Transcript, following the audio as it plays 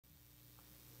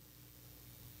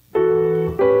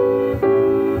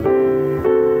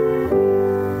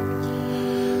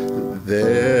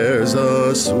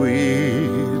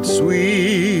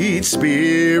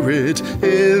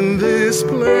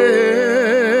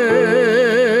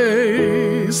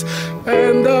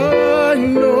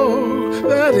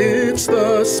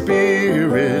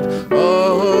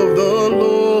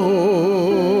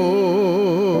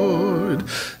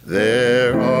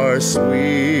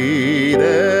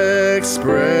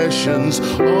expressions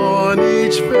on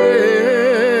each face,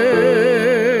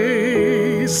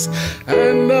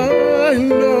 and I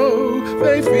know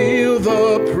they feel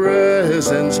the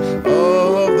presence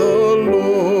of the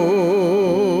Lord.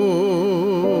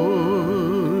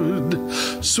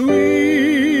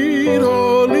 Sweet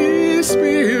Holy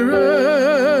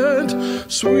Spirit,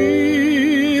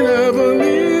 sweet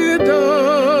heavenly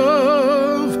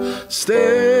dove,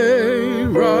 stay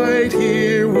right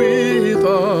here with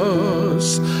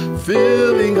us,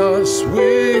 filling us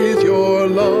with your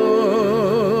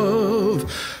love.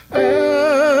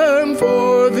 And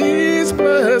for these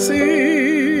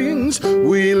blessings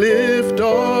we lift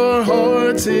our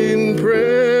hearts in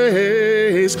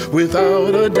praise.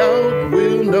 Without a doubt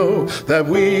we'll know that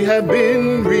we have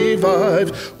been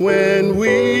revived when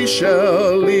we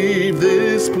shall leave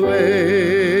this place.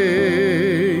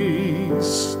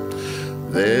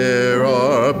 There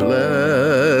are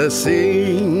blessings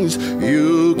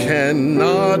you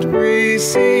cannot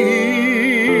receive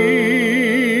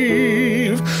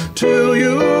till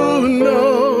you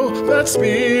know that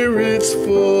Spirit's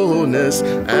fullness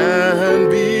and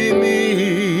believe.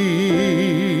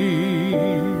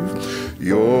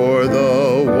 You're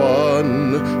the one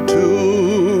to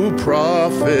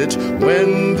profit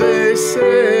when they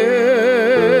say,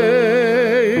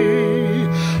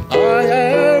 I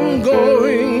am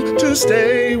going to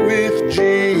stay with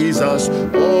Jesus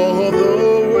all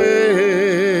the way.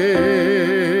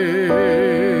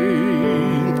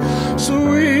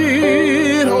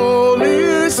 Sweet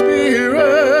Holy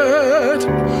Spirit,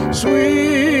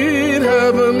 sweet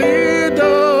heavenly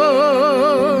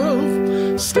dove,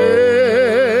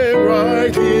 stay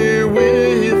right here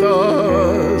with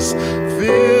us,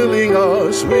 filling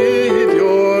us with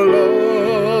your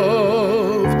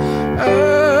love.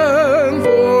 And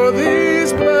for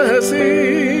these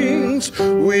blessings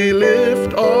we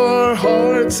lift our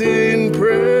hearts in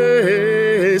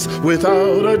praise.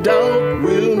 Without a doubt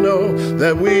we'll know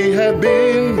that we have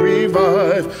been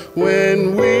revived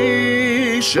when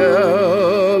we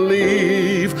shall